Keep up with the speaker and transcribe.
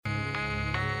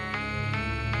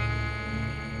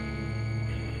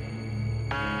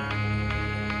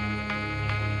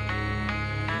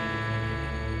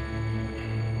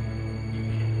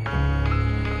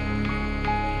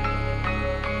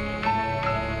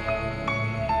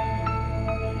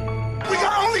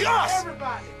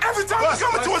Every time we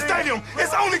come into a stadium,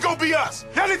 it's only gonna be us.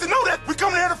 Y'all need to know that. We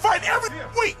come here to fight every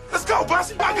week. Let's go,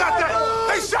 Bussy. I got that.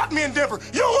 They shot me in Denver.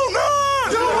 You want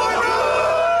none? You want none?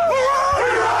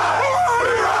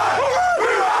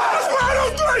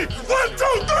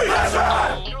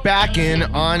 Back in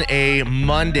on a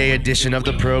Monday edition of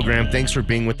the program. Thanks for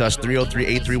being with us.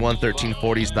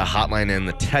 303-831-1340 is the hotline and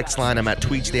the text line. I'm at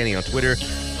Tweets Danny on Twitter.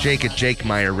 Jake at Jake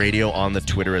Meyer Radio on the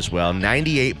Twitter as well.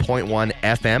 98.1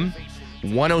 FM,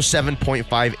 107.5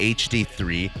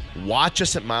 HD3. Watch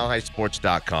us at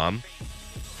milehighsports.com.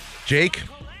 Jake,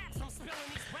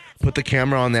 put the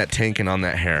camera on that tank and on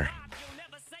that hair.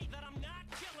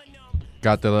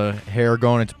 Got the hair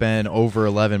going. It's been over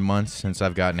 11 months since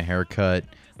I've gotten a haircut.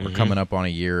 We're coming up on a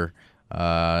year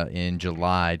in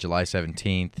July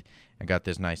 17th. I got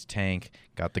this nice tank.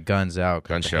 Got the guns out.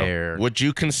 Got the hair. Would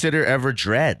you consider ever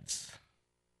dreads?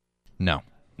 No.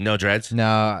 No dreads?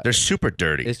 No. They're super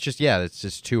dirty. It's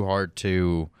just too hard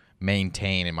to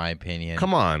maintain, in my opinion.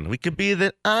 Come on. We could be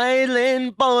the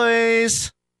Island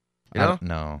Boys. You know?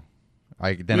 No.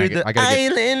 I gotta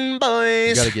Island Boys.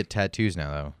 You got to get tattoos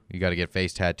now, though. You got to get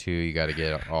face tattoo. You got to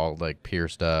get all like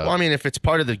pierced up. Well, I mean, if it's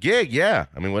part of the gig, yeah.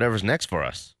 I mean, whatever's next for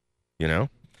us, you know.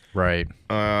 Right.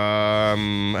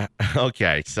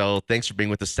 Okay. So thanks for being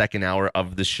with the second hour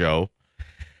of the show.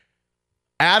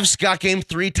 Avs got game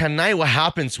 3 tonight. What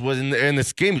happens was in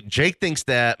this game, Jake thinks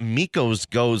that Mikko's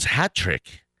goes hat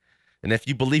trick. And if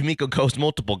you believe Mikko goes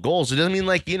multiple goals, it doesn't mean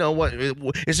like, you know, what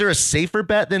is there a safer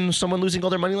bet than someone losing all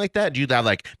their money like that? Do you have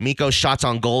like Mikko shots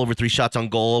on goal over 3 shots on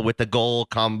goal with the goal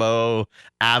combo,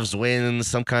 Avs wins,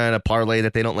 some kind of parlay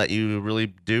that they don't let you really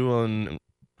do on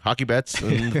hockey bets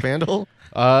and FanDuel?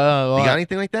 Well, you got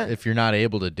anything like that? If you're not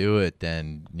able to do it,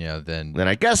 then then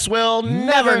I guess we'll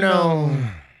never know.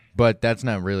 But that's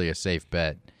not really a safe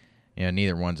bet. You know,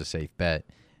 neither one's a safe bet.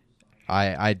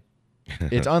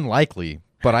 It's unlikely.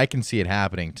 But I can see it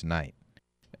happening tonight.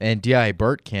 And D.I.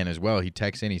 Burt can as well. He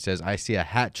texts in. He says, I see a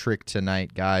hat trick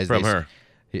tonight, guys. From her.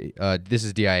 This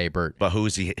is D.I. Burt. But who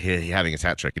is he having his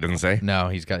hat trick? He doesn't say? No,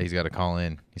 he's got to call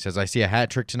in. He says, I see a hat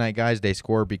trick tonight, guys. They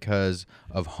score because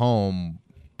of home,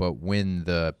 but win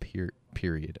the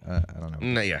period. I don't know.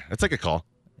 No, yeah, it's like a call.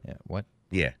 Yeah, what?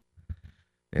 Yeah.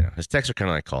 You know, his texts are kind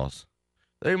of like calls.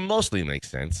 They mostly make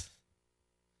sense.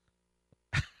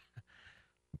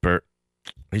 Burt.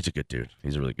 He's a good dude.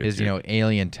 He's a really good dude. You know,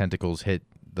 alien tentacles hit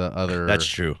the other That's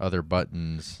true. Other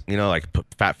buttons. You know, like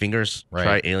fat fingers? Right.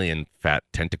 Try alien fat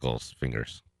tentacles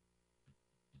fingers.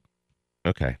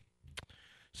 Okay.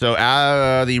 So,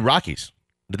 the Rockies.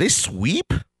 Did they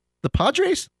sweep the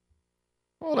Padres?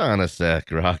 Hold on a sec,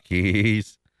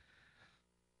 Rockies.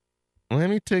 Let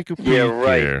me take a peek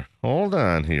here. Hold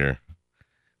on here.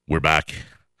 We're back.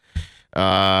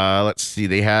 Let's see.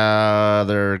 They're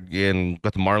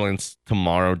got the Marlins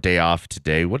tomorrow, day off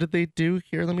today. What did they do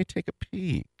here? Let me take a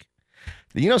peek.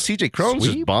 You know, CJ Cron's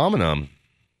just bombing them.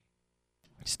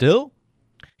 Still?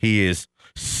 He is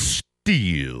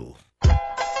still.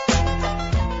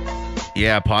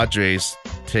 Yeah, Padres.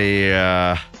 They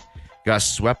got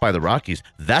swept by the Rockies.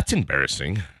 That's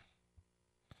embarrassing.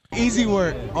 Easy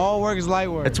work. All work is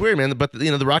light work. It's weird, man. But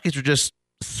you know, the Rockies were just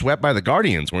swept by the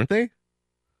Guardians, weren't they?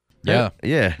 Yeah.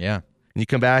 Yeah. And you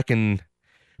come back and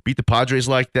beat the Padres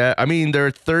like that. I mean, they're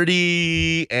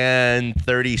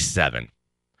 30-37.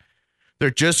 They're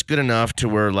just good enough to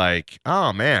where, like,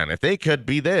 oh, man, if they could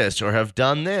be this or have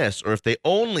done this or if they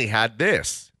only had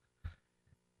this.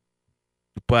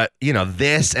 But, you know,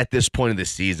 this at this point of the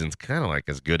season is kind of like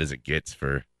as good as it gets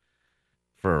for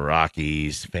a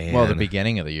Rockies fan. Well, the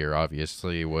beginning of the year,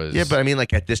 obviously, was... Yeah, but I mean, like,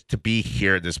 to be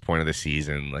here at this point of the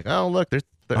season, like, oh, look, there's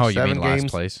 7 you mean games.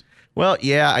 last place? Well,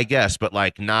 yeah, I guess, but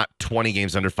like not 20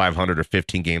 games under 500 or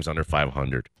 15 games under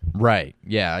 500. Right.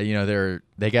 Yeah, you know,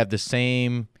 they got the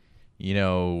same, you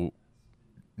know,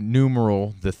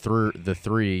 numeral, the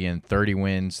 3 and 30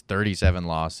 wins, 37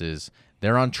 losses.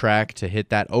 They're on track to hit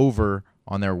that over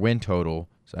on their win total.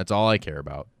 So that's all I care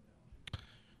about.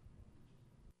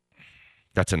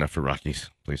 That's enough for Rockies,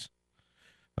 please.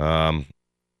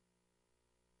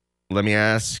 Let me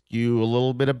ask you a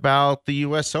little bit about the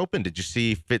U.S. Open. Did you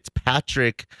see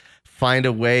Fitzpatrick find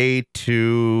a way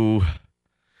to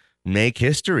make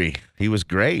history? He was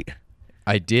great.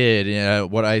 I did.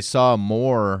 What I saw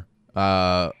more,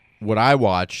 what I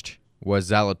watched was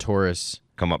Zalatoris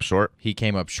come up short. He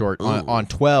came up short on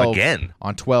 12. Again.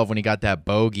 On 12 when he got that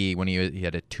bogey, when he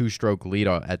had a 2-stroke lead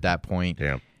at that point.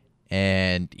 Yeah.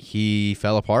 And he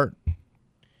fell apart.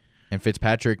 And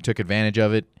Fitzpatrick took advantage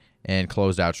of it and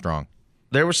closed out strong.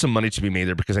 There was some money to be made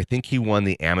there because I think he won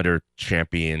the amateur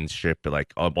championship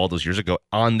like all those years ago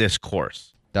on this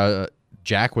course. The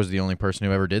Jack was the only person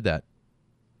who ever did that.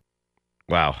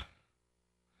 Wow.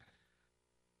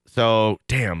 So,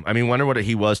 damn. I mean, wonder what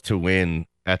he was to win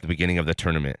at the beginning of the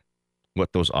tournament.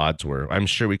 What those odds were. I'm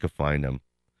sure we could find them.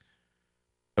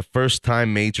 A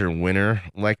first-time major winner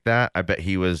like that, I bet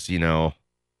he was,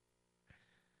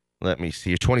 let me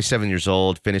see. 27 years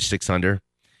old, finished 6 under.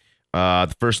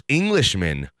 The first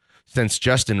Englishman since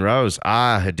Justin Rose.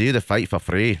 Do the fight for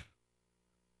free.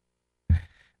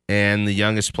 And the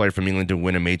youngest player from England to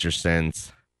win a major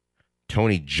since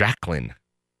Tony Jacklin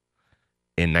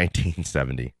in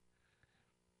 1970.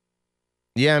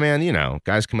 Yeah, man,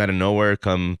 guys come out of nowhere,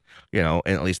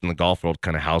 at least in the golf world,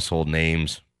 kind of household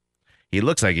names. He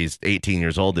looks like he's 18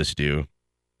 years old, this dude.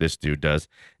 This dude does.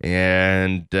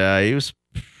 And he was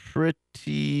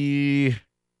pretty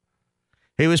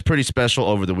special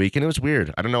over the weekend. It was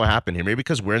weird. I don't know what happened here. Maybe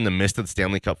because we're in the midst of the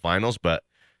Stanley Cup Finals, but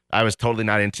I was totally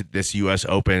not into this U.S.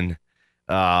 Open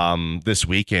this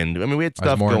weekend. I mean, we had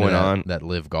stuff going on. That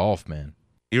live golf, man.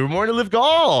 You were more into live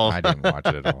golf. I didn't watch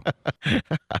it at all.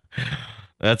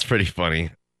 That's pretty funny.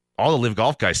 All the live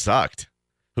golf guys sucked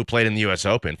who played in the U.S.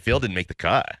 Open. Phil didn't make the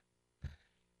cut.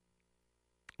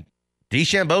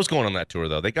 DeChambeau's going on that tour,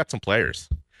 though. They got some players.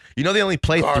 They only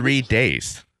play 3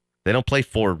 days. They don't play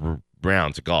 4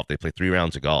 rounds of golf. They play 3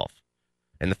 rounds of golf.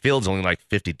 And the field's only like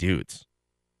 50 dudes.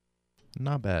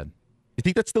 Not bad. You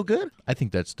think that's still good? I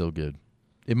think that's still good.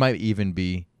 It might even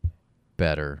be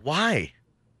better. Why?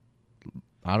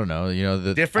 I don't know.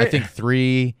 Different? I think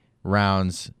 3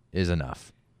 rounds is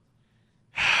enough.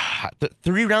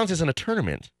 3 rounds isn't a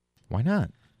tournament. Why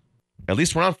not? At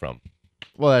least where I'm from.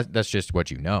 Well, that's just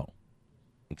what you know.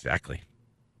 Exactly.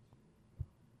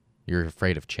 You're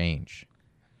afraid of change.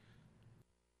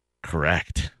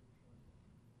 Correct.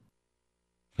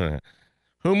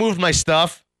 Who moved my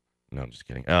stuff? No, I'm just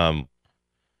kidding.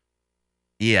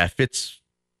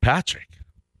 Fitzpatrick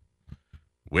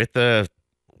with a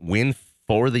win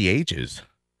for the ages.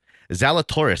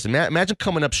 Zalatoris, imagine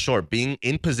coming up short, being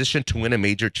in position to win a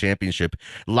major championship,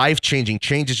 life-changing,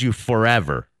 changes you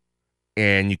forever,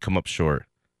 and you come up short.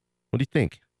 What do you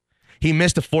think? He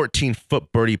missed a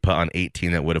 14-foot birdie putt on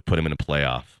 18 that would have put him in a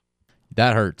playoff.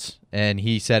 That hurts, and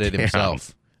he said it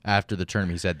himself after the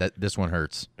tournament. He said that this one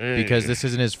hurts because this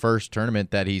isn't his first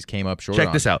tournament that he's came up short on.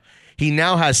 Check this out. He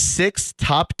now has 6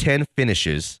 top 10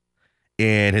 finishes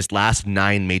in his last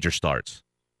 9 major starts.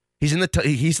 He's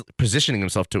he's positioning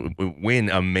himself to win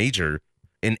a major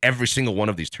in every single one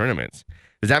of these tournaments.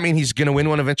 Does that mean he's going to win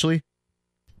one eventually?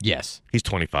 Yes. He's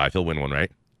 25. He'll win one,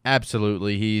 right?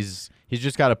 Absolutely. He's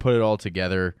just got to put it all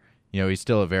together. He's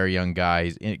still a very young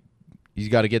guy. He's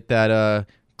got to get that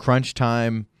crunch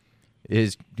time,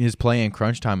 his play in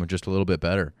crunch time just a little bit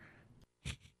better.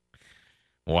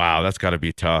 Wow, that's got to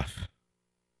be tough.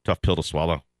 Tough pill to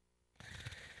swallow.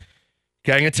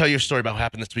 Okay, I'm going to tell you a story about what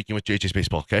happened this weekend with JJ's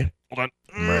baseball, okay? Hold on.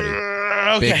 I'm ready.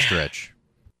 Okay. Big stretch.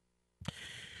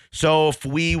 So if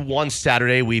we won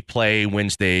Saturday, we play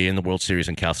Wednesday in the World Series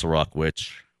in Castle Rock,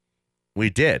 which we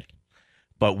did.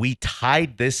 But we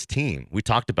tied this team. We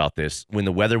talked about this when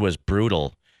the weather was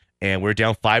brutal and we were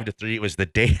down 5-3. It was the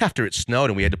day after it snowed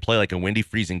and we had to play like a windy,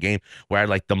 freezing game where I had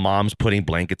like the moms putting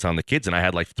blankets on the kids and I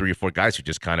had like 3 or 4 guys who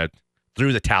just kind of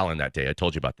threw the towel in that day. I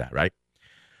told you about that, right?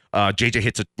 JJ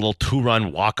hits a little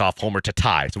 2-run walk-off homer to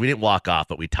tie. So we didn't walk off,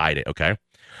 but we tied it, okay?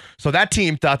 So that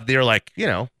team thought that they were like,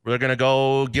 they're going to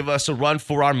go give us a run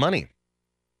for our money.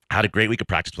 Had a great week of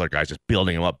practice with our guys, just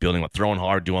building them up, throwing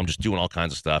hard, just doing all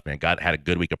kinds of stuff, man. Had a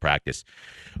good week of practice.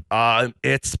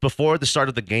 It's before the start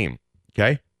of the game,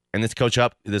 okay? And this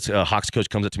Hawks coach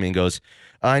comes up to me and goes,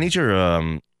 I need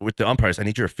your, with the umpires, I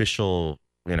need your official,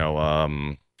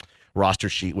 roster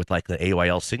sheet with like the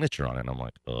AYL signature on it. And I'm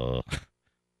like,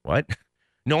 what?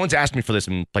 No one's asked me for this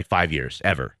in like 5 years,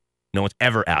 ever. No one's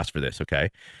ever asked for this,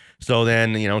 okay? So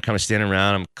then, kind of standing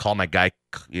around, I'm calling my guy,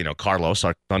 Carlos,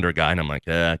 our Thunder guy, and I'm like,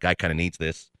 guy kind of needs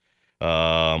this,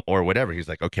 or whatever. He's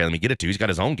like, okay, let me get it to you. He's got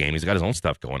his own game. He's got his own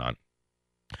stuff going on.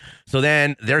 So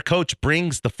then their coach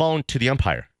brings the phone to the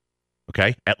umpire,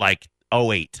 okay, at like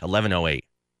 11:08.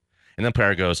 And the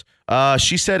umpire goes,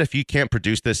 she said if you can't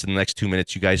produce this in the next 2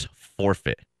 minutes, you guys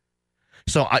forfeit.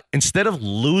 So instead of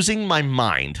losing my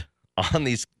mind on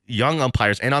these young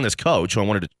umpires and on this coach who I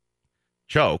wanted to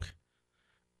choke,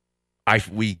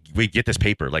 we get this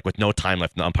paper like with no time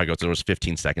left. And the umpire goes, there was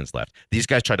 15 seconds left. These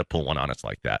guys tried to pull one on us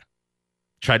like that.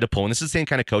 And this is the same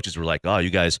kind of coaches were like, oh, you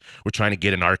guys were trying to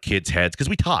get in our kids' heads because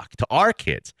we talk to our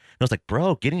kids. And I was like,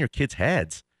 bro, get in your kids'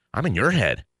 heads. I'm in your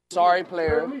head. Sorry,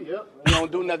 player. You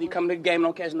don't do nothing. You come to the game,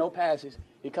 don't catch no passes.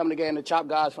 You come to the game to chop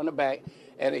guys from the back.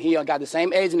 And he got the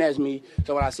same agent as me.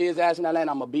 So when I see his ass in that lane,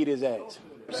 I'm going to beat his ass.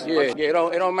 Yeah, it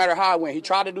don't matter how I win. He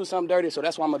tried to do something dirty, so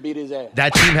that's why I'm gonna beat his ass.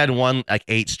 That team had won like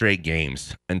 8 straight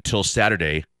games until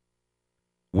Saturday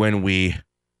when we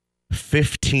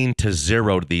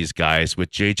 15-0 these guys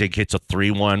with JJ gets a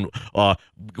 3-1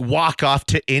 walk off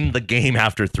to end the game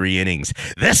after 3 innings.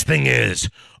 This thing is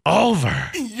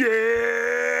over.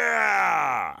 Yeah.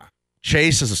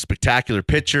 Chase is a spectacular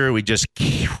pitcher. We just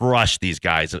crushed these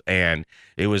guys, and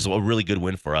it was a really good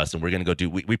win for us. And we're gonna go do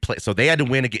we play. So they had to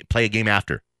play a game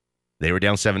after. They were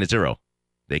down 7-0.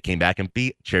 They came back and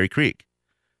beat Cherry Creek.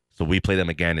 So we play them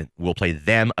again, and we'll play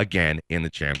them again in the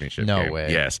championship game. No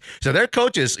way. Yes. So their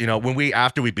coaches,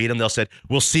 after we beat them, they'll said,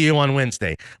 "We'll see you on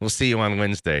Wednesday. We'll see you on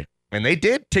Wednesday." And they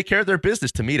did take care of their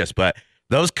business to meet us, but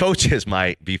those coaches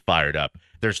might be fired up.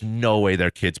 There's no way their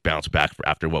kids bounce back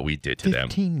after what we did to them.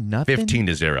 15-0.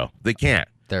 15-0. They can't.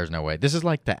 There's no way. This is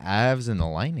like the Avs and the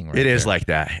Lightning right It is there. like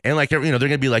that. And they're going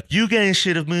to be like, you guys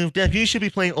should have moved up. You should be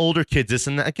playing older kids, this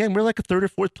and that. Again, we're like a 3rd or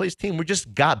 4th place team. We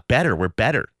just got better. We're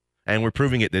better. And we're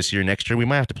proving it this year. Next year, we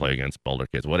might have to play against older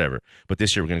kids, whatever. But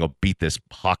this year, we're going to go beat this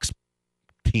Hawks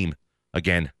team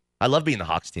again. I love beating the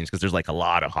Hawks teams because there's like a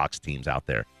lot of Hawks teams out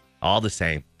there. All the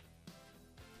same.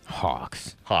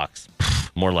 Hawks.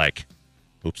 More like,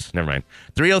 oops, never mind.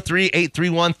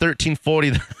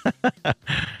 303-831-1340.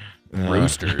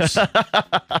 Roosters.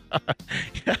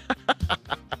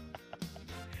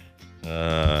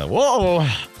 Whoa.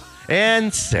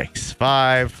 And 6,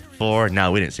 5, 4.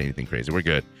 No, we didn't say anything crazy. We're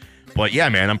good. But yeah,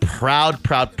 man, I'm proud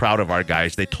of our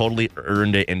guys. They totally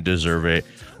earned it and deserve it.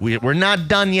 We're not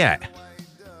done yet.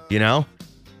 I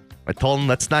told them,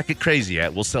 let's not get crazy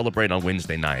yet. We'll celebrate on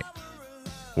Wednesday night.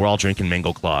 We're all drinking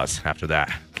Mango Claws after that.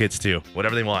 Kids too.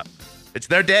 Whatever they want. It's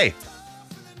their day.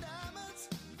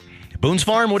 Boone's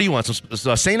Farm, what do you want?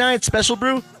 Some St. Ides special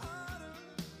brew?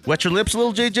 Wet your lips a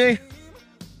little, JJ?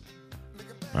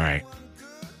 All right.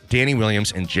 Danny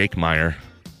Williams and Jake Meyer.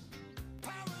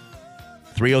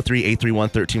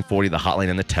 303-831-1340, the hotline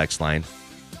and the text line.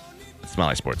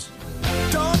 Smiley Sports.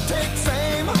 Don't take fame.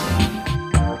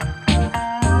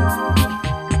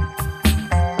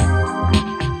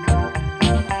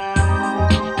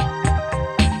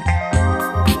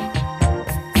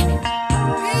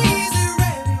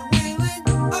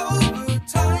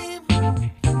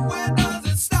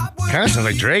 Kind of sounds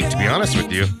like Drake, to be honest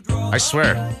with you. I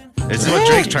swear. This is what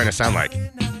Drake's trying to sound like.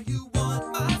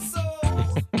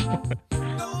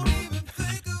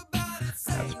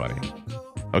 That's funny.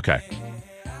 Okay.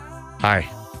 Hi.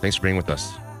 Thanks for being with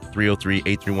us.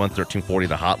 303-831-1340,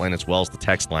 the hotline as well as the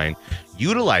text line.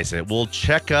 Utilize it. We'll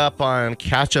catch up on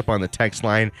the text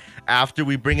line after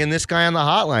we bring in this guy on the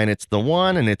hotline. It's the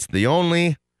one and it's the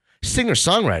only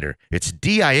singer-songwriter. It's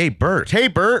DIA Bert. Hey,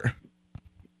 Bert.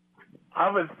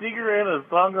 I'm a singer and a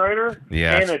songwriter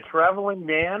Yes. and a traveling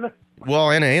man. Well,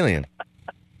 and an alien.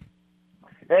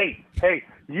 Hey,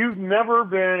 you've never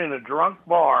been in a drunk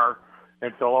bar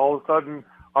until all of a sudden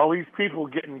all these people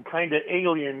getting kind of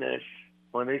alienish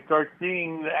when they start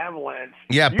seeing the Avalanche.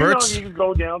 Yeah, Bert's... You can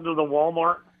go down to the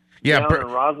Walmart down in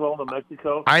Roswell, New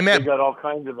Mexico. They got all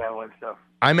kinds of Avalanche stuff.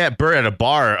 I met Bert at a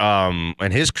bar,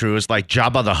 and his crew is like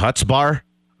Jabba the Hutt's bar.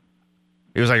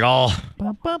 It was like all...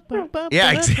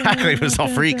 Yeah, exactly. It was all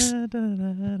freaks.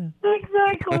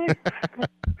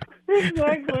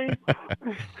 Exactly.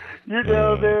 You're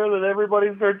down there, and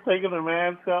everybody starts taking their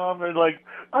masks off, and like,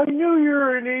 I knew you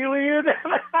were an alien.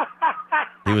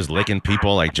 He was licking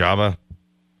people like Jabba.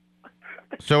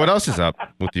 So what else is up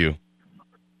with you?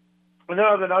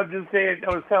 No, then I was just saying,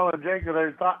 I was telling Jake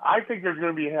that I think there's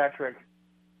going to be a hat trick.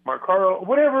 Marcaro,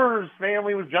 whatever, his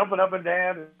family was jumping up and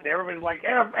down, and everybody's like,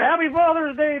 Happy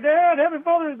Father's Day, Dad! Happy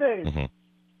Father's Day! Mm-hmm.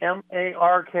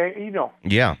 M-A-R-K,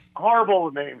 Yeah. Horrible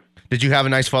names. Did you have a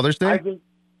nice Father's Day?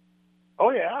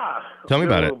 Oh, yeah. Tell me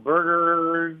about it.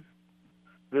 Burgers,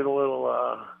 did a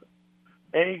little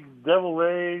eggs, deviled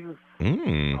eggs,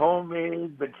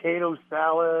 homemade potato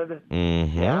salad.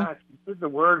 Mm-hmm. Yeah, did the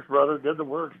works, brother, did the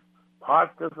works.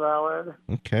 Pasta salad.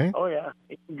 Okay. Oh, yeah,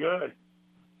 eating good.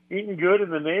 Eating good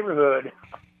in the neighborhood.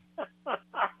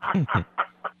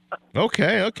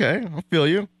 Okay. I'll feel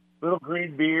you. Little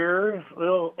green beer,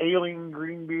 little alien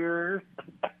green beer.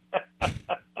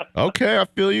 Okay, I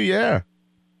feel you, yeah.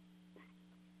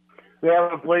 They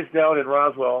have a place down in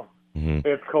Roswell. Mm-hmm.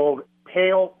 It's called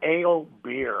Pale Ale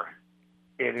Beer.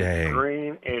 It is Dang.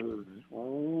 green. It is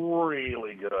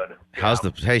really good.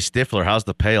 Hey, Stifler, how's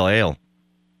the pale ale?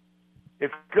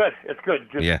 It's good. It's good.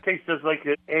 It tastes just like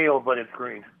an ale, but it's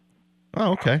green.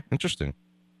 Oh, okay. Interesting.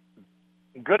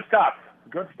 Good stuff.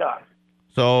 Good stuff.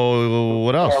 So,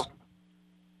 what else?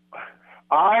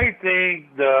 I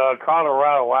think the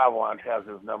Colorado Avalanche has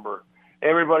his number.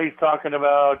 everybody's talking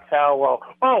about how well.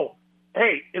 Oh,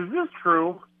 hey, is this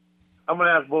true? I'm going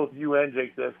to ask both you and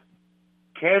Jake this.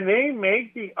 Can they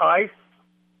make the ice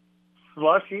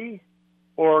slushy,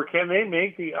 or can they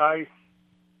make the ice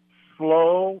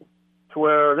slow to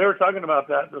where they were talking about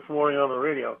that this morning on the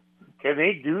radio? Can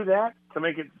they do that to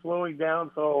make it slowing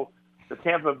down so the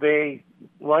Tampa Bay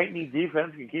Lightning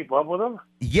defense can keep up with them?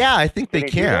 Yeah, I think they Can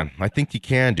they can. I think you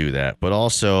can do that. But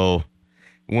also,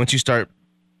 once you start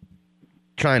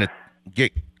trying to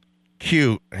get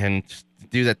cute and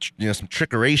do that, some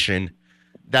trickeration,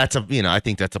 that's I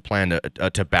think that's a plan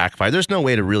to backfire. There's no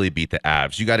way to really beat the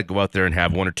Avs. You got to go out there and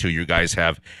have one or two of your guys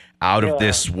have out of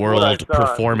this world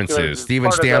performances.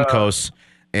 Steven Stamkos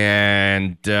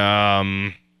and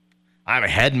I'm a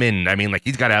Hedman. I mean,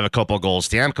 he's got to have a couple of goals.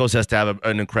 Stamkos has to have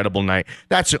an incredible night.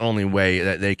 That's the only way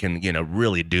that they can,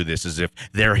 really do this, is if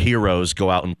their heroes go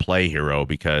out and play hero.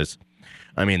 Because,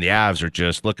 the Avs are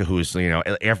just, look at who's,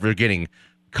 after they're getting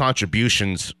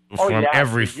contributions from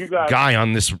every guy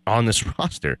on this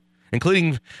roster,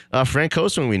 including Frank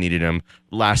Costa when we needed him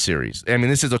last series.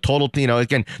 This is a total,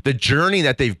 again, the journey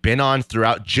that they've been on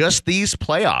throughout just these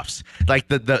playoffs, like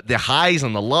the highs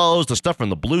and the lows, the stuff from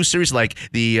the Blue Series, like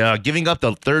the giving up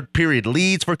the third period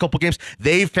leads for a couple games.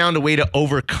 They've found a way to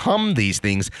overcome these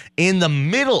things in the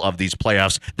middle of these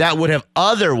playoffs that would have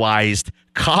otherwise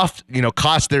cost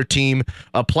their team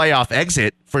a playoff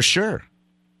exit for sure.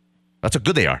 That's how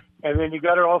good they are. And then you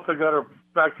also got to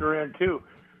factor in too,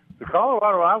 the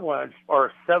Colorado Avalanche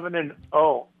are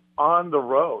 7-0 on the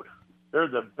road. They're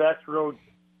the best road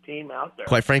team out there.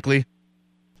 Quite frankly,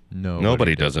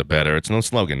 nobody does it better. It's no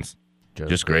slogans,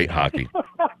 just great hockey.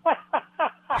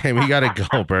 Hey, we gotta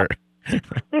go, Bert.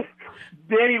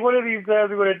 Danny, one of these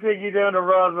times we're going to take you down to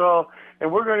Roswell,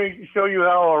 and we're going to show you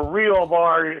how a real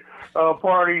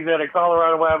party's at a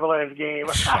Colorado Avalanche game.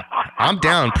 I'm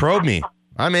down. Probe me.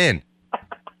 I'm in.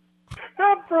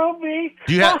 Probe me.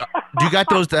 Do you got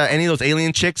those any of those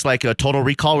alien chicks like Total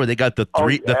Recall where they got the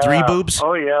three boobs?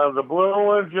 Oh yeah, the blue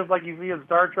ones, just like you see in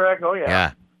Star Trek. Oh yeah.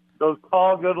 Yeah. Those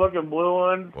tall, good-looking blue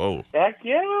ones. Whoa. Heck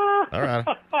yeah. All right.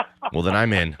 Well, then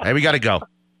I'm in. Hey, we got to go.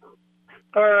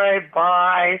 All right.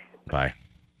 Bye. Bye.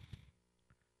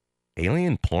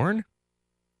 Alien porn?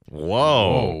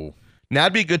 Whoa. Now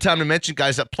would be a good time to mention,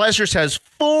 guys, that Pleasures has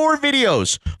 4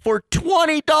 videos for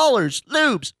 $20.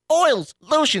 Lubes, oils,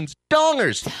 lotions,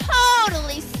 dongers.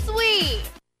 Totally sweet.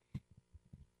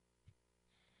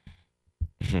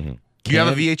 Do you have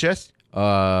a VHS?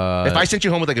 If I sent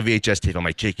you home with a VHS tape, I'm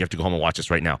like, Jake, you have to go home and watch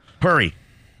this right now. Hurry.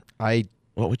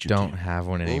 What would you don't have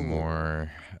one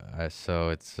anymore. So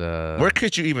it's where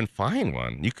could you even find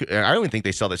one? You could. I don't even think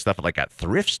they sell that stuff at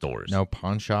thrift stores. No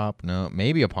pawn shop. No,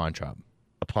 maybe a pawn shop.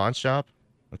 A pawn shop?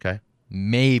 Okay.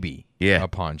 Maybe. A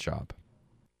pawn shop.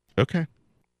 Okay.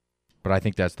 But I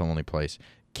think that's the only place.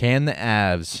 Can the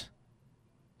Avs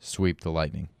sweep the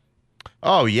Lightning?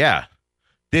 Oh yeah.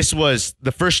 This was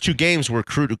the first 2 games were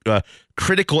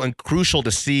critical and crucial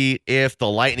to see if the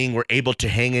Lightning were able to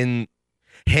hang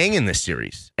in this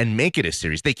series and make it a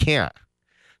series. They can't.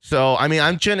 So I'm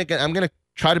gonna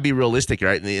try to be realistic,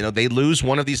 right? They lose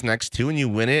one of these next 2 and you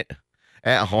win it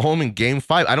at home in Game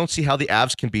 5. I don't see how the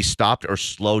Avs can be stopped or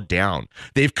slowed down.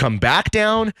 They've come back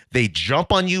down. They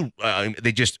jump on you.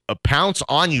 They just pounce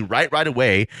on you right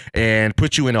away and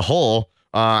put you in a hole.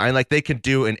 And they can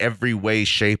do in every way,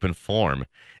 shape, and form.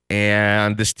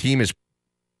 And this team is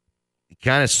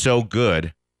kind of so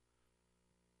good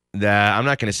that I'm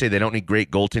not going to say they don't need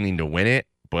great goaltending to win it,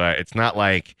 but it's not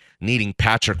like needing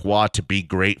Patrick Waugh to be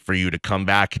great for you to come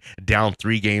back down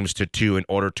 3-2 in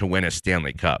order to win a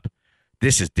Stanley Cup.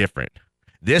 This is different.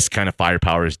 This kind of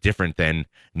firepower is different than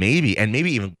maybe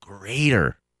even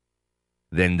greater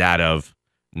than that of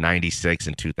 96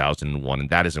 and 2001. And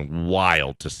that is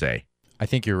wild to say. I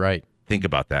think you're right. Think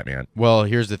about that, man. Well,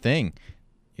 here's the thing.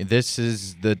 This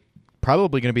is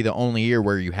probably going to be the only year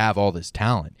where you have all this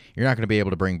talent. You're not going to be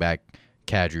able to bring back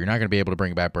Kadri. You're not going to be able to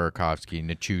bring back Burakovsky,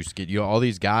 Nichushkin, all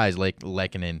these guys like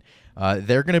Lehkonen.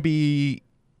 They're going to be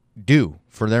due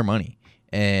for their money.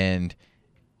 And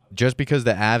just because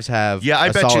the Avs have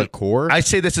a solid core. I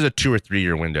say this is a 2 or 3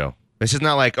 year window. This is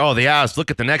not like, the Avs,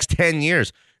 look at the next 10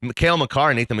 years. Cale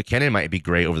Makar and Nathan McKinnon might be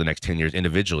great over the next 10 years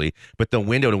individually, but the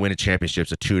window to win a championship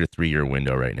is a 2 to 3 year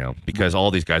window right now because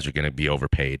all these guys are going to be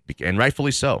overpaid, and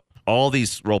rightfully so. All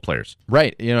these role players.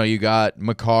 Right. You got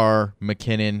Makar,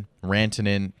 McKinnon,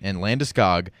 Rantanen, and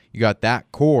Landeskog. You got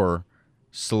that core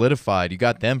solidified. You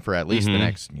got them for at least the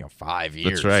next 5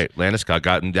 years. That's right. Landeskog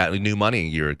got that new money a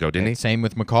year ago, didn't he? Same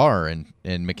with Makar and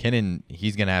McKinnon.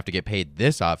 He's going to have to get paid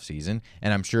this offseason,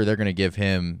 and I'm sure they're going to give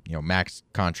him max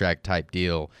contract type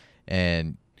deal.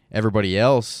 And Everybody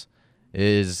else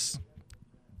they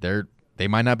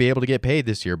might not be able to get paid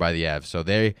this year by the Avs, so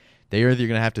they're either going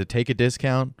to have to take a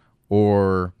discount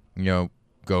or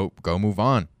go move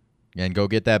on and go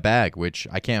get that bag, which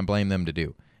I can't blame them to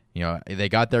do. They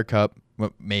got their cup,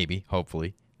 maybe,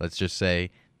 hopefully. Let's just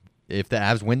say if the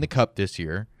Avs win the cup this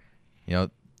year,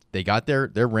 they got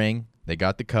their ring, they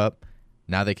got the cup,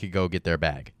 now they could go get their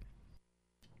bag,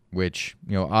 which,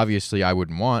 obviously I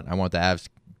wouldn't want. I want the Avs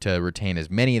to retain as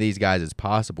many of these guys as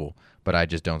possible, but I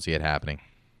just don't see it happening.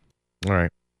 All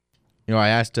right. I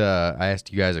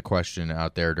asked you guys a question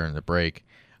out there during the break.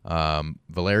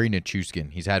 Valeri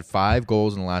Nichushkin, he's had 5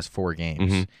 goals in the last 4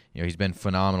 games. Mm-hmm. He's been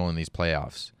phenomenal in these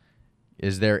playoffs.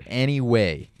 Is there any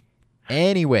way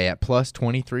at plus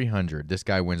 2,300 this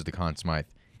guy wins the Conn Smythe?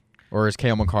 Or is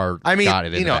Cale Makar got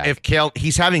it in the bag? If Cale,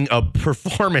 he's having a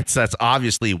performance that's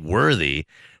obviously worthy,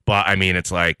 but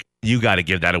it's like you got to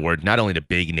give that award not only to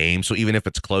big names, so even if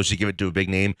it's close, you give it to a big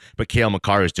name, but Cale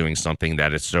Makar is doing something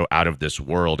that is so out of this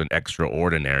world and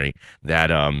extraordinary that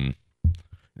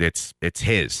it's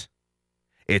his.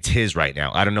 It's his right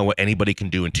now. I don't know what anybody can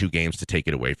do in 2 games to take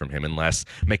it away from him unless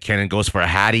McKinnon goes for a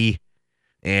hattie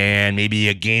and maybe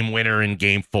a game winner in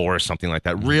game 4 or something like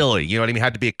that. Really, you know what I mean?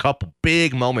 Had to be a couple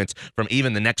big moments from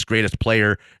even the next greatest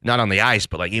player, not on the ice,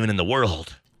 but like even in the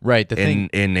world. Right. In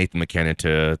Nathan McKinnon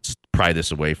to pry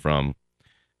this away from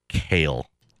Cale.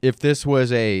 If this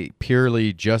was a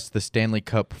purely just the Stanley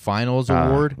Cup Finals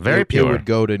award, it would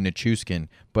go to Nichushkin.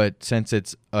 But since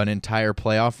it's an entire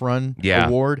playoff run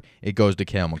award, it goes to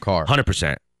Cale Makar.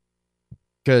 100%.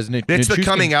 Because it's the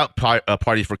coming out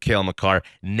party for Cale Makar.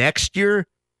 Next year,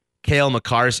 Cale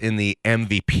Makar's in the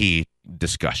MVP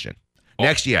discussion.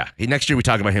 Next year we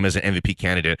talk about him as an MVP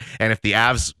candidate. And if the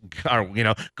Avs are,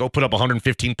 go put up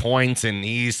 115 points and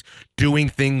he's doing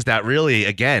things that really,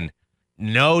 again,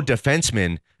 no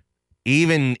defenseman,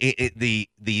 even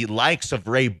the likes of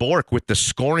Ray Bourque with the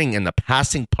scoring and the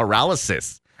passing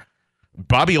paralysis.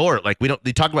 Bobby Orr,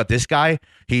 they talk about this guy.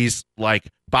 He's like,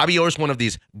 Bobby Orr's one of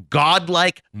these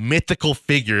godlike mythical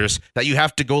figures that you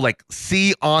have to go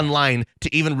see online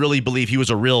to even really believe he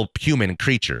was a real human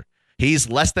creature. He's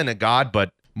less than a god,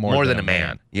 but more than a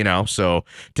man, So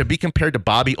to be compared to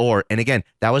Bobby Orr, and again,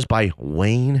 that was by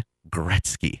Wayne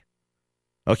Gretzky,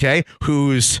 okay?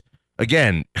 Who's,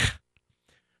 again,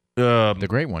 the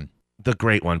great one. The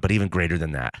great one, but even greater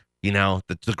than that,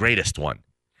 the greatest one.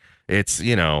 It's,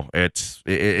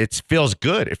 it feels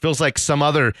good. It feels like some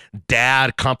other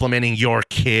dad complimenting your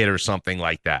kid or something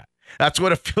like that. That's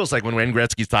what it feels like when Wayne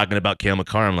Gretzky's talking about Cale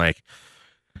Makar. I'm like,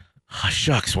 oh,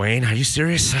 shucks, Wayne, are you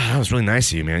serious? That was really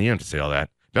nice of you, man. You don't have to say all that.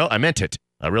 No, I meant it.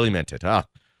 I really meant it. Well,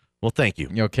 thank you.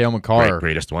 Cale Makar,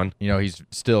 greatest one. He's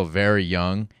still very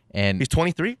young, and he's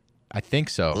 23. I think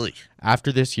so. Really?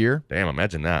 After this year, damn,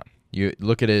 imagine that. You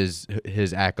look at his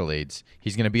accolades.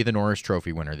 He's going to be the Norris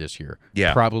Trophy winner this year.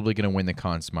 Yeah, probably going to win the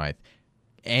Conn Smythe,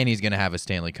 and he's going to have a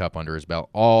Stanley Cup under his belt.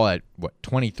 All at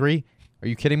 23? Are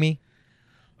you kidding me?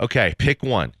 Okay, pick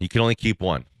one. You can only keep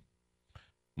one.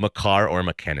 Makar or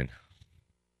McKinnon.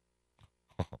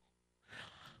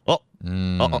 Well,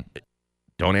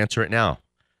 don't answer it now.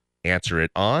 Answer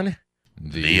it on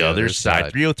the other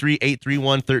side.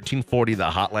 303-831-1340, the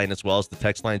hotline as well as the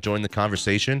text line. Join the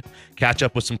conversation. Catch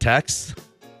up with some texts.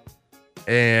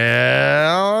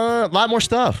 And a lot more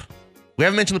stuff. We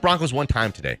haven't mentioned the Broncos one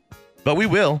time today, but we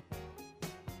will.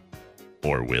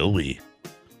 Or will we?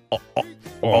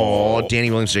 Oh,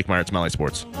 Danny Williams, Jake Meyer, it's Mile High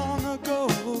Sports.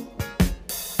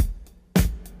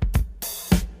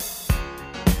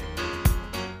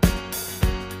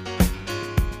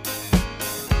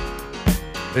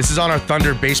 This is on our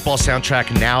Thunder Baseball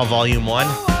soundtrack now, Volume 1.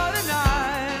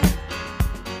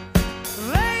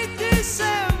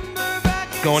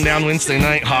 Going down Wednesday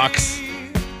night, Hawks.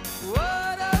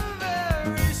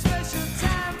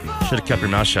 Should have kept your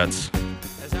mouth shut,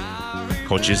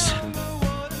 coaches.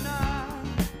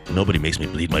 Nobody makes me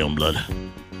bleed my own blood.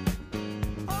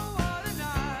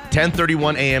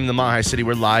 10:31 a.m. in the Mile High City.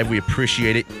 We're live. We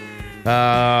appreciate it.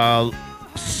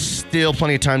 Still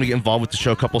plenty of time to get involved with the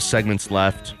show. A couple segments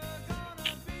left.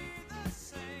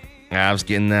 I was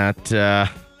getting that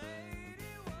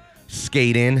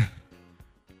skate in,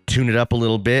 tune it up a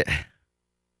little bit.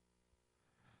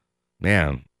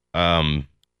 Man,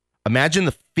 imagine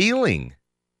the feeling,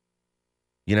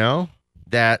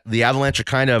 that the Avalanche are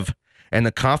kind of, and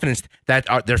the confidence that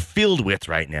they're filled with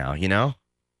right now,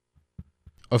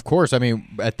 Of course. I mean,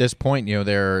 at this point,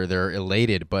 they're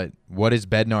elated, but what is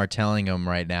Bednar telling them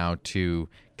right now to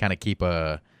kind of keep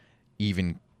a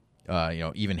even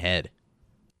head?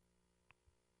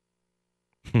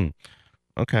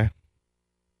 Okay.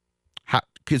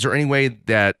 is there any way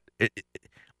that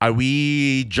are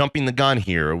we jumping the gun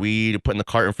here? Are we putting the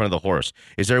cart in front of the horse?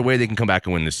 Is there a way they can come back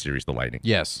and win this series, the Lightning?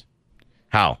 Yes.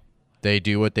 How? They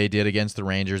do what they did against the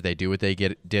Rangers. They do what they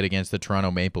did against the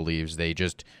Toronto Maple Leafs. They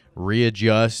just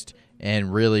readjust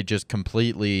and really just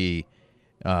completely,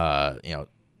 slap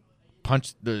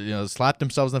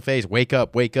themselves in the face. Wake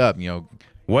up.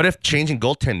 What if changing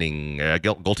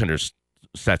goaltenders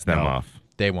sets them off?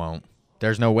 They won't.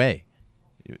 There's no way.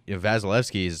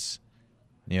 Vasilevsky's,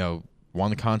 won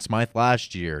the Conn Smythe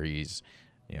last year. He's,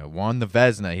 won the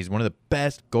Vezina. He's one of the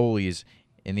best goalies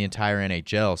in the entire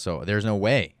NHL. So there's no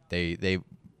way they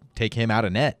take him out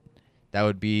of net. That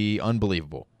would be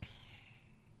unbelievable.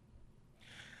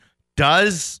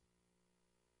 Does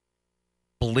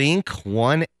Blink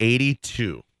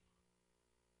 182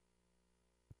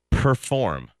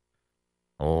 perform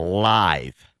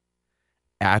live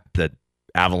at the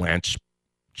Avalanche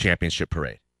championship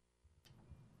parade?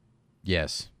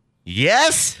 Yes.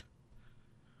 Yes?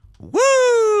 Woo!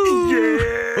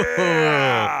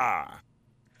 Yeah!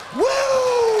 Woo!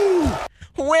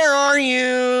 Where are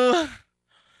you?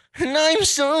 And I'm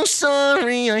so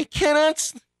sorry, I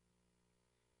cannot.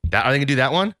 Are they gonna do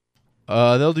that one?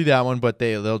 They'll do that one, but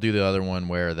they'll do the other one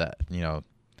where the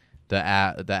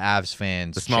Avs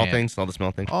fans The small chant, things, all the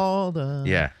small things. all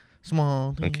the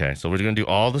small things. Okay, so we're gonna do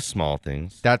all the small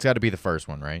things. That's got to be the first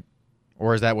one, right?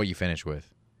 Or is that what you finish with?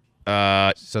 So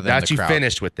then That's the you crowd.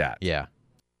 finished with that. Yeah.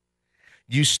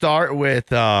 You start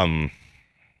with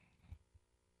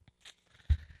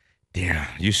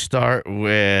You start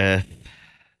with.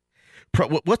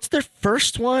 What's their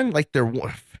first one? Like their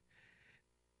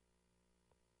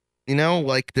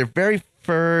very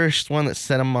first one that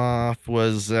set them off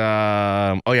was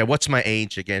what's my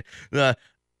age again?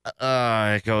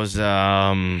 It goes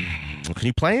can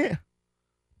you play it?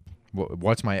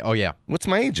 What's my What's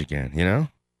my age again?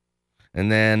 And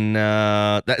then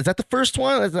is that the first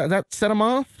one? Is that set them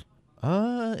off?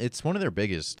 It's one of their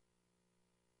biggest.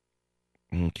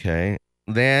 Okay.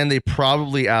 Then they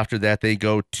probably after that they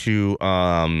go to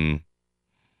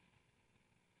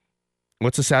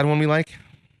what's the sad one we like?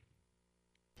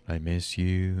 I miss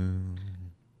you.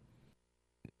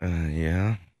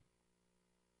 Yeah.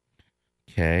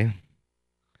 Okay.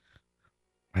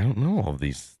 I don't know all of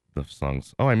the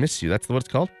songs. Oh, I miss you. That's what it's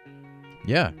called?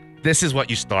 Yeah. This is what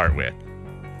you start with.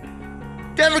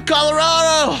 Denver,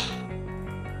 Colorado.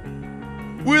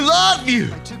 We love you.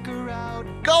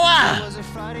 Go out.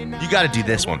 You got to do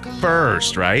this one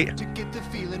first, right?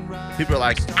 People are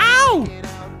like, ow.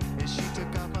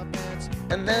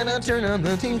 And then I turn on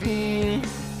the TV.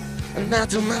 And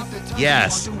that's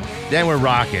yes. Then we're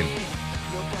rocking.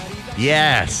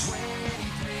 Yes.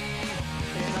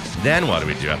 Then what do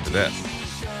we do after this?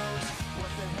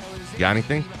 You got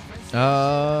anything?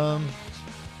 I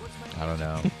don't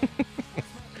know.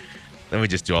 Then we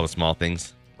just do all the small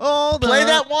things. Play Play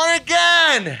that one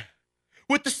again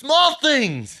with the small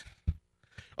things.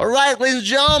 All right, ladies and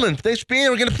gentlemen, thanks for being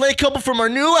here. We're going to play a couple from our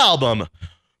new album.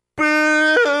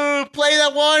 Boo! Play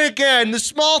that one again, the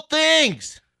small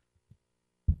things.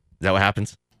 Is that what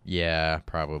happens? Yeah,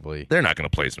 probably. They're not going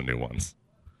to play some new ones.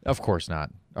 Of course not.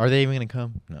 Are they even going to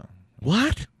come? No.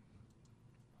 What?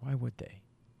 Why would they?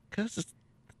 Because it's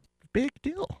a big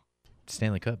deal.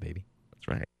 Stanley Cup, baby. That's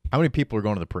right. How many people are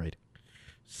going to the parade?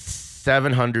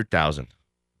 700,000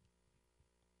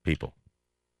 people.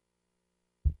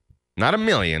 Not a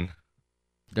million.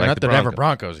 They're like not the Denver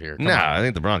Broncos here. Come No, on. I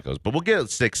think the Broncos. But we'll get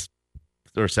 600,000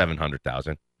 or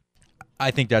 700,000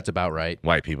 I think that's about right.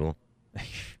 white people.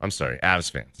 I'm sorry,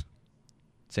 Avs fans.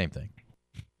 Same thing.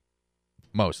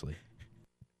 Mostly.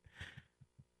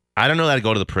 I don't know how to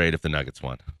go to the parade if the Nuggets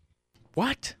won.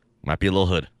 What? Might be a little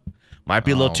hood. Might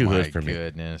be a little too hood for me.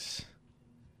 Goodness.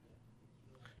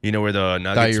 You know where the Thought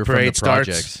Nuggets you were from parade the starts?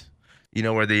 projects. You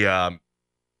know where the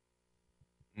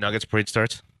Nuggets parade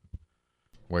starts?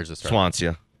 Where's the start?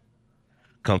 Swansea.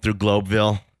 Come through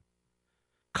Globeville.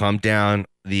 Come down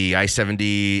the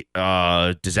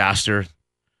I-70 disaster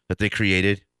that they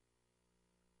created.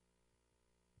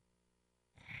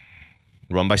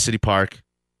 Run by City Park.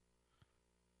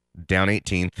 Down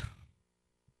 18th.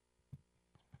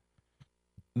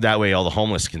 That way all the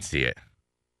homeless can see it.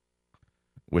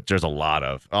 Which there's a lot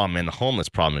of. Oh, man, the homeless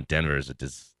problem in Denver is a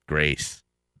disgrace.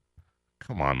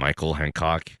 Come on, Michael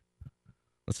Hancock.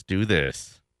 Let's do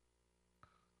this.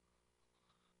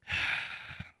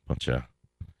 Bunch of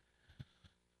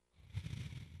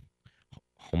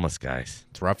homeless guys.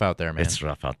 It's rough out there, man. It's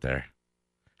rough out there.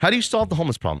 How do you solve the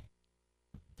homeless problem?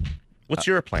 What's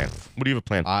your plan? What do you have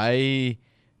a plan?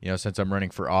 Since I'm running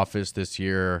for office this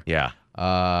year, Yeah.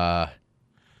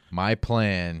 My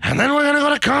plan. And then we're going to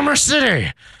go to Commerce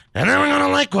City. And then we're going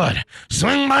to Lakewood.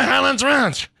 Swing by Highlands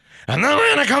Ranch. And then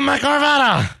we're going to come back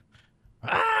Arvada.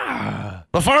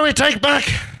 Before we take back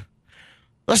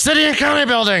the city and county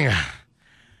building.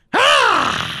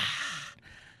 I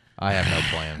have no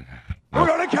plan. We're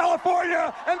going to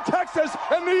California and Texas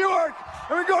and New York.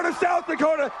 And we're going to South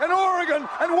Dakota and Oregon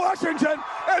and Washington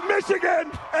and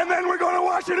Michigan. And then we're going to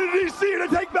Washington, D.C. to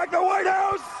take back the White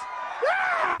House.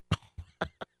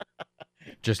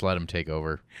 Just let him take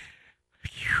over.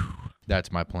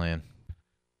 That's my plan.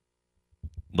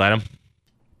 Let him.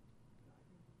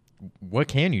 What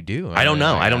can you do? I don't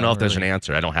know. I don't know if there's really- an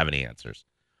answer. I don't have any answers.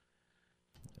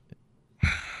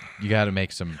 You got to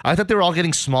make some. I thought they were all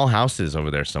getting small houses over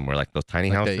there somewhere, like those tiny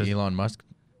Like houses. the Elon Musk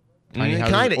tiny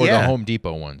houses, Kinda, or yeah. the Home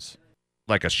Depot ones.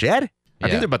 Like a shed? I Yeah.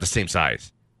 think they're about the same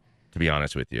size, to be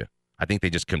honest with you. I think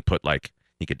they just couldn't put, like,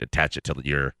 you could attach it to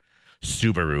your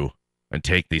Subaru and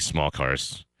take these small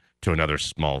cars to another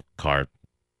small car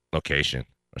location,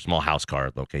 or small house car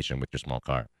location with your small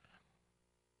car.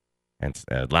 And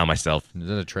allow myself Is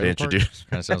it a trailer to park? introduce.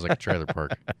 Kind of sounds like a trailer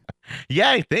park.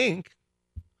 Yeah, I think.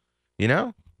 You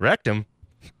know, wrecked him.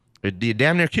 You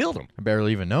damn near killed him. I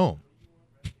barely even know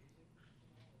him.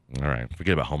 All right,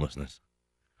 forget about homelessness.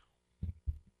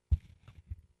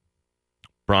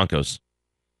 Broncos.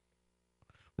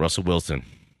 Russell Wilson.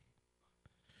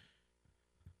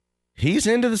 He's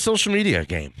into the social media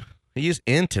game. He's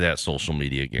into that social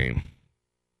media game.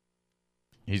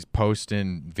 He's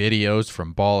posting videos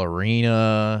from Ball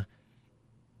Arena.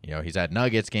 You know, he's at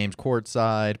Nuggets games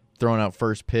courtside, throwing out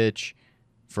first pitch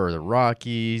for the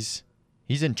Rockies.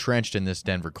 He's entrenched in this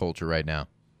Denver culture right now,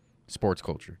 sports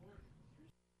culture.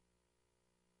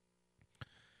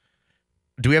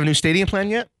 Do we have a new stadium plan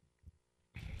yet?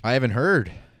 I haven't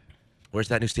heard. Where's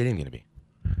that new stadium going to be?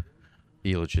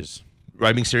 Elitch's. Are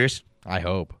you being serious? I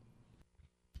hope.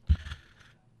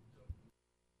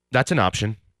 That's an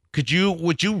option. Would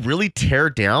you really tear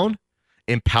down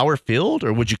Empower Field,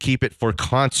 or would you keep it for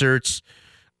concerts,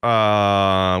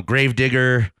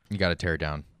 Gravedigger? You got to tear it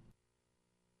down.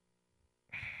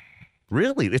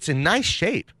 Really? It's in nice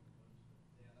shape.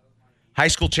 High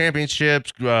school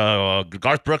championships,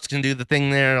 Garth Brooks can do the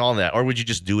thing there, all that. Or would you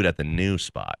just do it at the new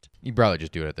spot? You'd probably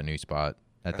just do it at the new spot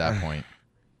at that point.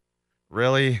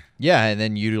 Really? Yeah, and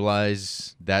then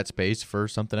utilize that space for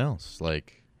something else,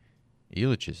 like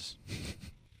Elitch's.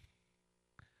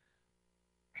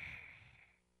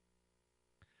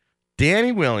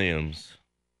 Danny Williams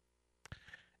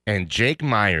and Jake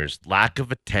Myers' lack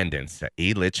of attendance at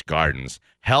Elitch Gardens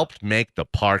helped make the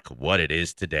park what it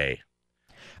is today.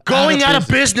 Going out of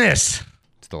business.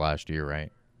 It's the last year,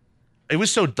 right? It was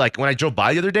so, like, when I drove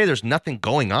by the other day, there's nothing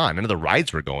going on. None of the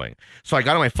rides were going. So I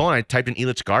got on my phone, I typed in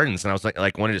Elitch Gardens, and I was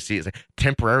like wanted to see it's like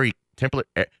temporarily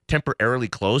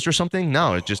closed or something.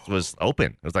 No, it just was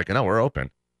open. It was like, no, we're open.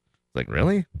 It's like,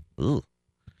 really? Ooh.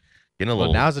 Getting a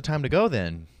little. Well, now's the time to go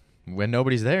then, when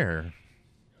nobody's there.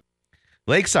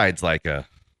 Lakeside's like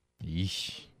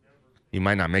Yeesh. you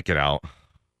might not make it out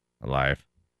alive.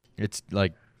 It's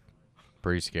like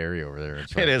pretty scary over there.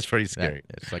 It's It like is pretty scary.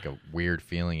 It's like a weird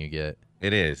feeling you get.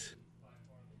 It is.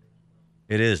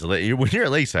 It is. When you're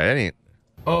at Lakeside, it ain't.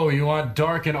 Oh, you want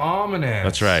dark and ominous.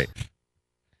 That's right.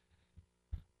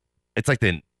 It's like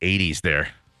the 80s there.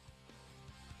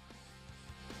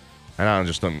 And I don't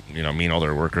just mean all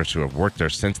their workers who have worked there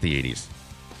since the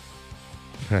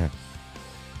 80s.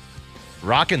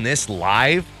 Rocking this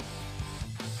live.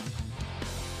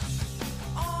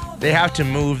 They have to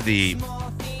move the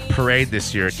parade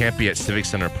this year. It can't be at Civic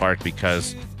Center Park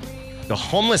because the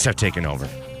homeless have taken over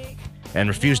and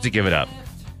refused to give it up.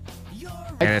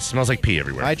 And it smells like pee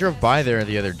everywhere. I drove by there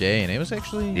the other day, and it was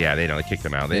actually... Yeah, they kicked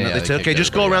them out. They Yeah, they said, okay, kicked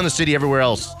just go everybody around out. the city everywhere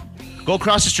else. Go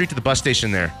across the street to the bus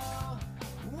station there.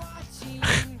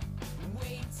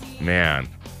 Man.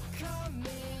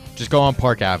 Just go on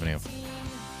Park Avenue.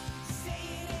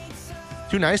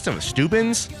 Too nice to them.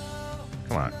 Stubbins?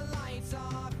 Come on.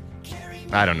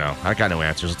 I don't know. I got no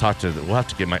answers. We'll have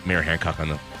to get Mayor Hancock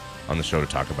on the show to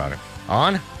talk about it.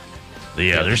 On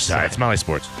the other side. Smiley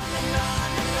Sports.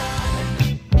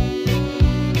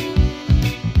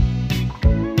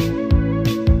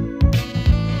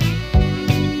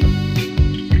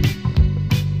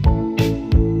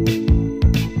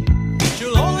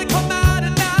 She'll only come out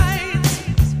at night,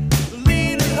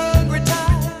 lean and hungry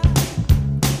tired.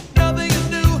 Nothing is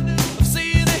new, I've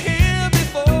seen her here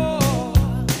before.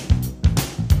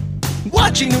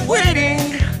 Watching and waiting.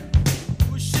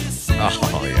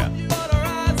 Oh, yeah.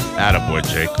 Attaboy,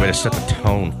 Jake. Way to set the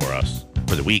tone for us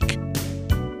for the week.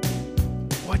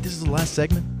 What? This is the last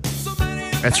segment?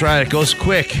 That's right. It goes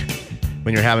quick.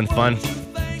 when you're having fun.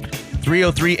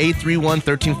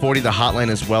 303-831-1340, the hotline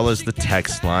as well as the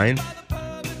text line.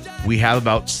 We have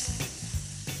about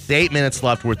 8 minutes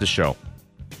left with the show.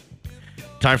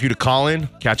 Time for you to call in,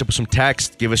 catch up with some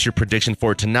text, give us your prediction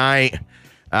for tonight.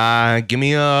 Give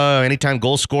me a anytime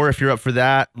goal score if you're up for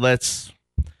that. Let's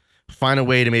find a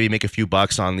way to maybe make a few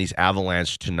bucks on these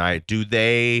Avalanche tonight.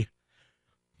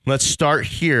 Let's start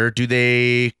here. Do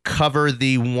they cover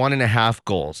the 1.5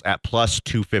 goals at plus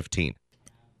 215?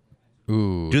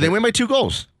 Ooh. Do they win by 2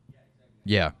 goals?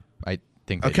 Yeah, I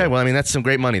think they Okay, do. well, I mean, that's some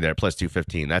great money there, plus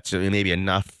 215. That's maybe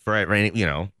enough for it,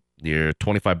 your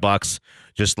 $25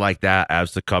 just like that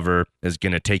as the cover is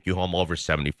going to take you home over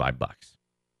 $75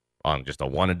 on just a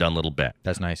one-and-done little bet.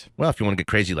 That's nice. Well, if you want to get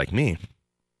crazy like me,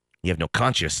 you have no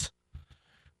conscience,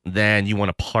 then you want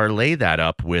to parlay that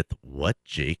up with what,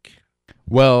 Jake?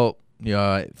 Well,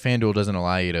 FanDuel doesn't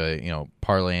allow you to,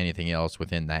 parlay anything else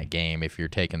within that game if you're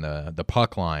taking the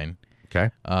puck line. Okay.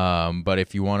 But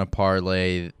if you want to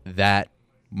parlay that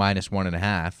minus 1.5,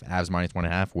 Avs minus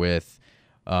 1.5 with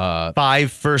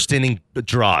 5 first inning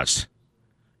draws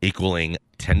equaling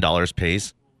 $10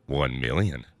 pays $1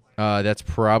 million. That's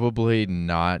probably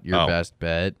not your best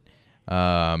bet.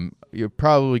 You'd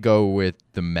probably go with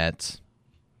the Mets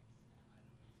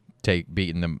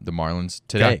beating the Marlins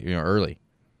today, early.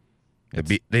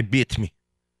 They beat me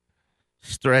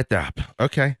straight up.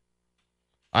 Okay.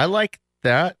 I like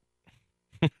that.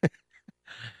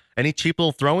 Any cheap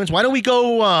little throw-ins? Why don't we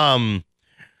go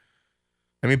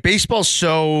baseball's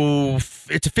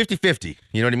it's a 50-50.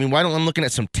 You know what I mean? I'm looking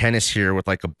at some tennis here with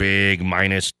like a big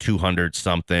minus 200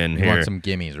 something You here. want some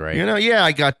gimmies, right? Yeah,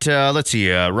 I got let's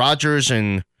see, Rogers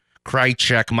and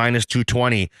Krejcik minus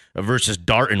 220 versus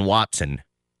Dart and Watson.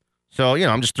 So,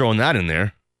 I'm just throwing that in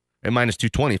there. At minus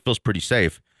 220, it feels pretty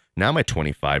safe. Now my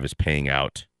 25 is paying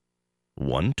out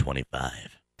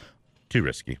 125. Too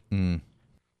risky. Mm.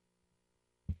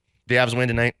 The Avs win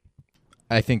tonight?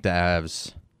 I think the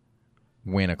Avs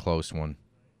win a close one.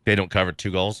 They don't cover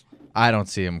 2 goals? I don't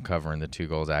see them covering the 2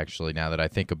 goals, actually, now that I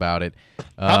think about it.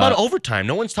 How about overtime?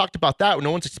 No one's talked about that.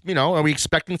 No one's, are we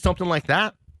expecting something like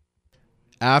that?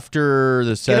 After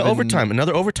the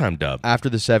another overtime dub. After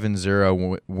the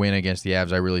 7-0 win against the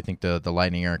Avs, I really think the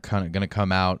Lightning are going to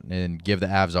come out and give the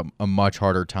Avs a much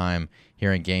harder time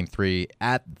here in Game 3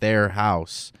 at their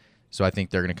house. So I think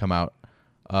they're going to come out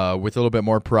with a little bit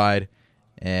more pride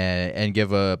and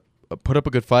put up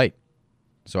a good fight.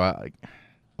 So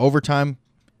overtime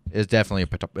is definitely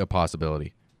a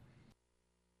possibility.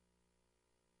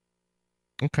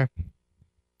 Okay.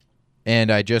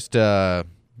 And I just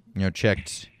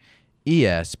checked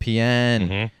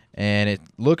ESPN, and it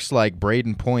looks like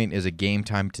Braden Point is a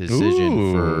game-time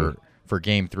decision for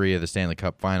Game 3 of the Stanley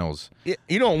Cup Finals.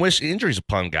 You don't wish injuries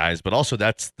upon guys, but also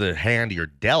that's the hand you're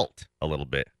dealt a little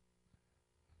bit.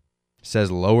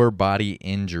 Says lower body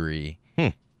injury.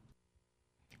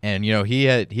 And, he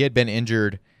had been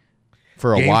injured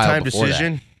for a while Game-time before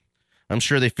decision. that. I'm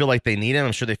sure they feel like they need him.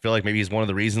 I'm sure they feel like maybe he's one of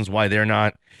the reasons why they're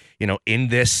not, in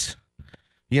this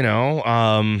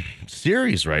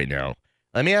series right now.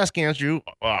 Let me ask Andrew,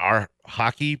 our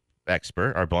hockey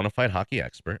expert, our bona fide hockey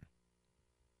expert.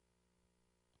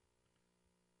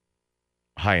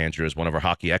 Hi, Andrew, is one of our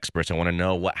hockey experts. I want to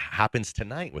know what happens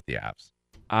tonight with the Avs.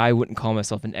 I wouldn't call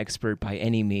myself an expert by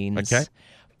any means. Okay.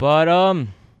 But,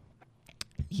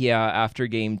 after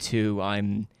Game 2,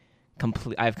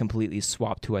 I've completely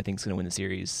swapped who I think is going to win the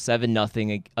series.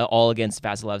 7-0, all against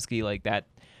Vasilevsky. Like, that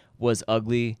was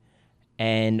ugly.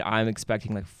 And I'm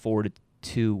expecting 4-2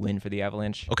 win for the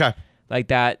Avalanche. Okay. Like,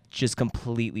 that just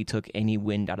completely took any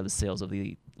wind out of the sails of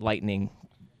the Lightning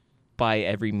by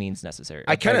every means necessary.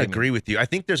 I kind of agree with you. I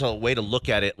think there's a way to look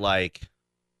at it like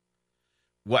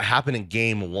what happened in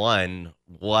Game 1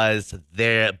 was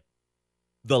the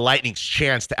Lightning's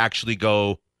chance to actually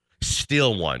go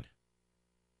steal one.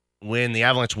 When the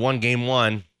Avalanche won Game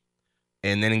 1,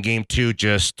 and then in Game 2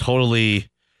 just totally,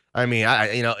 in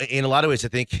a lot of ways, I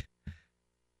think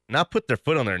not put their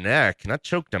foot on their neck, not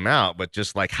choke them out, but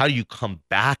just like, how do you come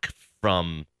back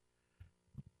from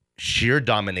sheer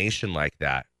domination like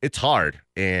that? It's hard.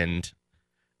 And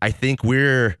I think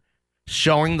we're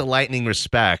showing the Lightning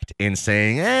respect in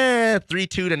saying,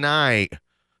 3-2 tonight,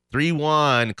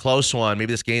 3-1, close one.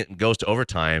 Maybe this game goes to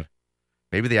overtime.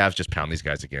 Maybe the Avs just pound these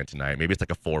guys again tonight. Maybe it's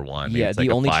like a 4-1. Maybe it's the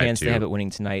like only a 5-2. chance they have it winning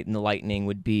tonight in the Lightning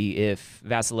would be if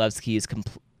Vasilevsky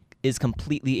is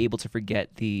completely able to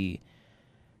forget the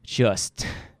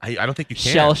I don't think you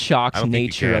can. shell-shocked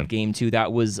nature of Game 2.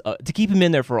 That was to keep him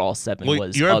in there for all 7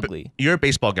 was ugly. You're a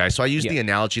baseball guy, so I use the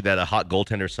analogy that a hot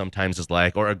goaltender sometimes is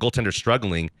like, or a goaltender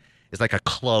struggling is like a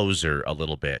closer a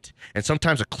little bit. And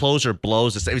sometimes a closer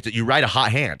blows a save. You ride a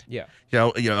hot hand. Yeah.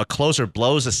 You know, a closer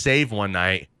blows a save one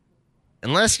night.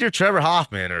 Unless you're Trevor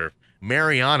Hoffman or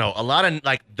Mariano, a lot of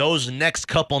like those next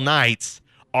couple nights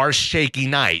are shaky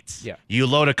nights. Yeah. You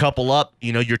load a couple up,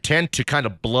 you tend to kind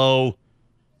of blow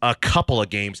a couple of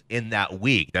games in that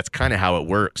week. That's kind of how it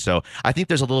works. So I think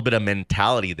there's a little bit of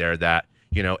mentality there that,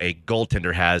 a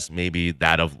goaltender has, maybe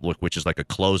that of which is like a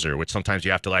closer, which sometimes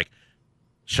you have to like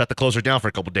shut the closer down for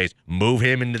a couple of days, move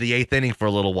him into the 8th inning for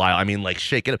a little while. I mean, like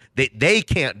shake it up. They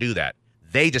can't do that.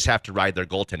 They just have to ride their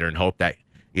goaltender and hope that,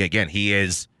 again, he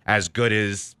is as good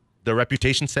as the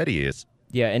reputation said he is.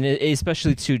 Yeah, and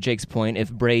especially to Jake's point,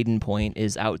 if Braden Point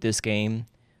is out this game,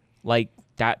 like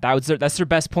that's their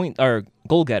best point or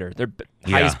goal getter, their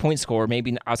highest point scorer,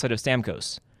 maybe outside of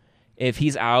Stamkos. If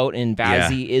he's out and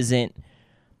Vazzy isn't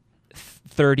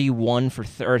 30 for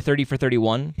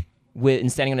 31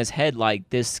 and standing on his head, like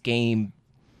this game,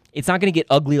 it's not going to get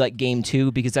ugly like game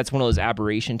 2 because that's one of those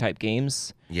aberration type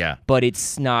games. Yeah, but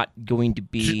it's not going to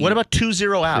be. What about 2-0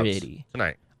 Avs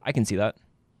tonight? I can see that.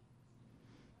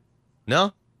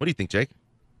 No? What do you think, Jake?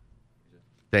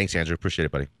 Thanks, Andrew. Appreciate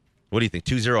it, buddy. What do you think?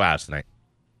 2-0 Avs tonight.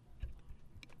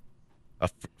 A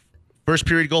first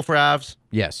period goal for Avs?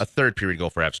 Yes. A third period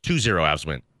goal for Avs. 2-0 Avs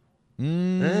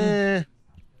win.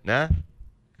 Nah?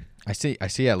 I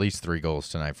see at least 3 goals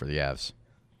tonight for the Avs.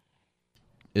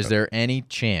 Is there any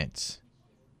chance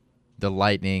the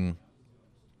Lightning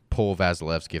pull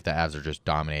Vasilevsky if the Avs are just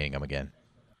dominating them again?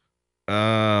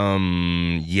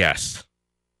 Yes.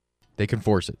 They can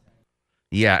force it.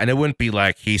 Yeah, and it wouldn't be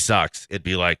like he sucks. It'd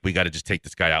be like we got to just take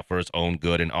this guy out for his own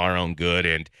good and our own good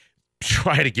and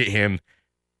try to get him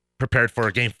prepared for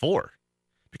a game 4.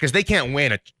 Because they can't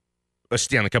win a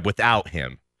Stanley Cup without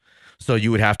him. So you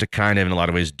would have to kind of, in a lot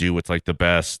of ways, do what's like the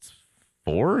best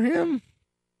for him.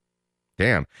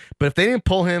 Damn. But if they didn't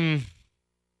pull him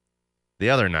the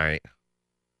other night,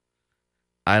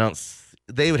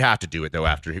 they would have to do it though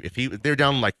after. If they're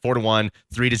down like 4-1,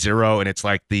 3-0, and it's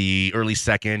like the early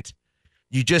second,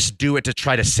 you just do it to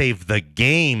try to save the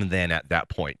game then at that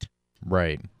point.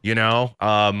 Right.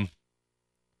 Yeah.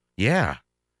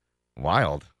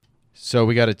 Wild. So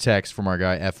we got a text from our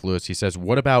guy F. Lewis. He says,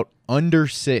 what about under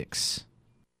 6?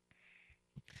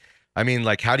 I mean,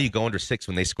 like, how do you go under 6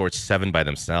 when they scored 7 by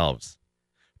themselves?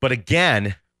 But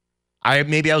again, I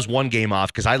was one game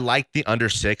off because I liked the under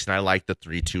 6 and I liked the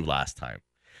 3-2 last time.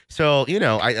 So,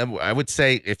 I would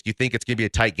say if you think it's going to be a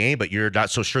tight game, but you're not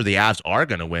so sure the Avs are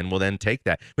going to win, well, then take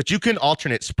that. But you can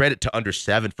spread it to under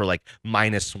 7 for like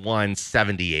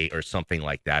 -178 or something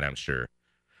like that, I'm sure.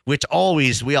 Which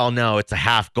we all know it's a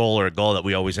half goal or a goal that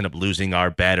we always end up losing our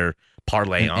bet or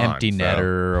parlay on. Empty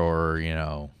netter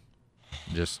or,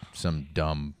 just some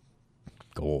dumb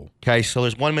goal. Okay, so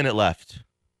there's 1 minute left.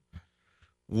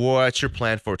 What's your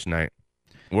plan for tonight?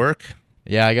 Work?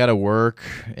 Yeah, I got to work,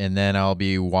 and then I'll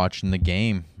be watching the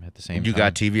game at the same time. You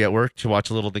got TV at work to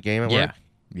watch a little of the game at work?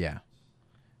 Yeah.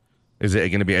 Is it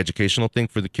going to be an educational thing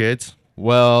for the kids?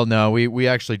 Well, no, we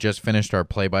actually just finished our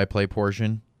play-by-play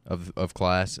portion of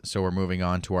class, so we're moving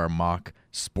on to our mock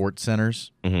sports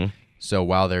centers. Mm-hmm. So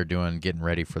while they're getting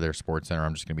ready for their sports center,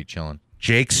 I'm just going to be chilling.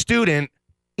 Jake's student,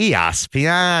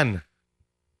 ESPN.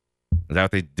 Is that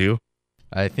what they do?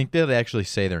 I think they'll actually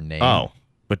say their name. Oh,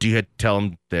 but have you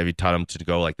taught them to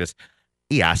go like this?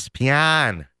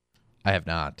 ESPN. I have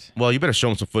not. Well, you better show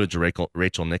them some footage of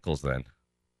Rachel Nichols then.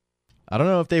 I don't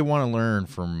know if they want to learn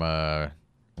from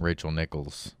Rachel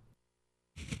Nichols.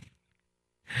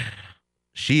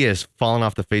 She is falling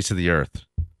off the face of the earth,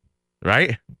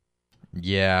 right?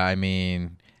 Yeah, I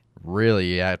mean,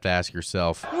 really, you have to ask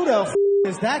yourself, who the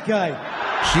is that guy?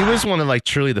 She was one of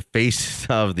truly the faces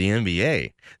of the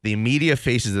NBA, the media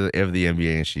faces of the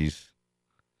NBA, and she's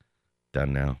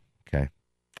done now. Okay,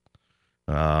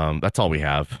 that's all we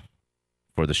have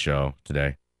for the show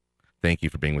today. Thank you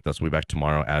for being with us. We'll be back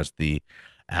tomorrow as the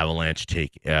Avalanche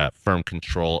take firm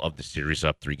control of the series,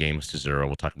 up 3-0.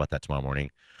 We'll talk about that tomorrow morning.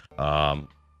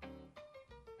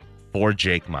 For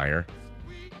Jake Meyer,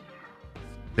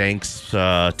 thanks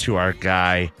to our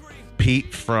guy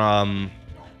Pete from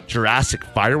Jurassic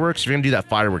Fireworks. If you're gonna do that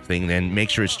firework thing, then make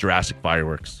sure it's Jurassic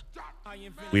Fireworks.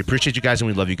 We appreciate you guys and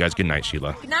we love you guys. Good night,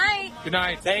 Sheila. Good night. Good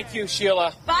night. Thank you,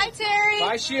 Sheila. Bye, Terry.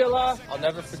 Bye, Sheila. I'll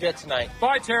never forget tonight.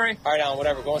 Bye, Terry. All right, Alan,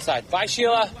 whatever. Go inside. Bye,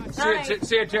 Sheila.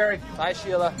 See you, Terry. Bye,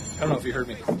 Sheila. I don't know if you heard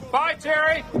me. Bye,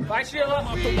 Terry. Bye, Sheila.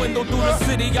 Out the window through the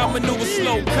city, I maneuver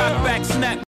slow. Cock back, snap.